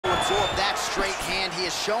absorb that straight hand. He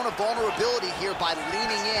has shown a vulnerability here by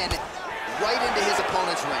leaning in right into his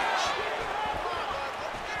opponent's range.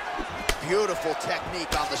 Beautiful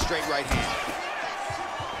technique on the straight right hand.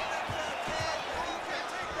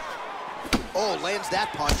 Oh, lands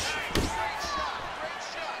that punch.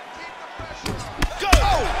 Go!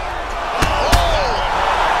 Oh! Oh!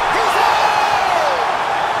 He's out!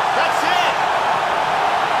 That's it!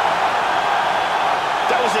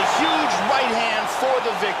 That was a huge right hand for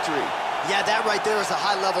the victory. Yeah, that right there is a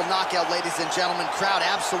high-level knockout, ladies and gentlemen. Crowd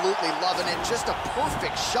absolutely loving it. Just a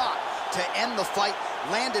perfect shot to end the fight.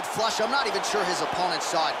 Landed flush. I'm not even sure his opponent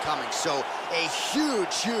saw it coming. So a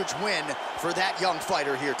huge, huge win for that young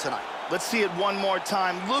fighter here tonight. Let's see it one more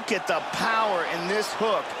time. Look at the power in this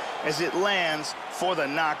hook as it lands for the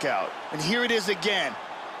knockout. And here it is again.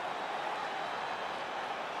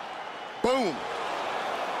 Boom.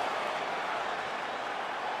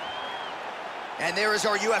 And there is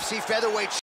our UFC featherweight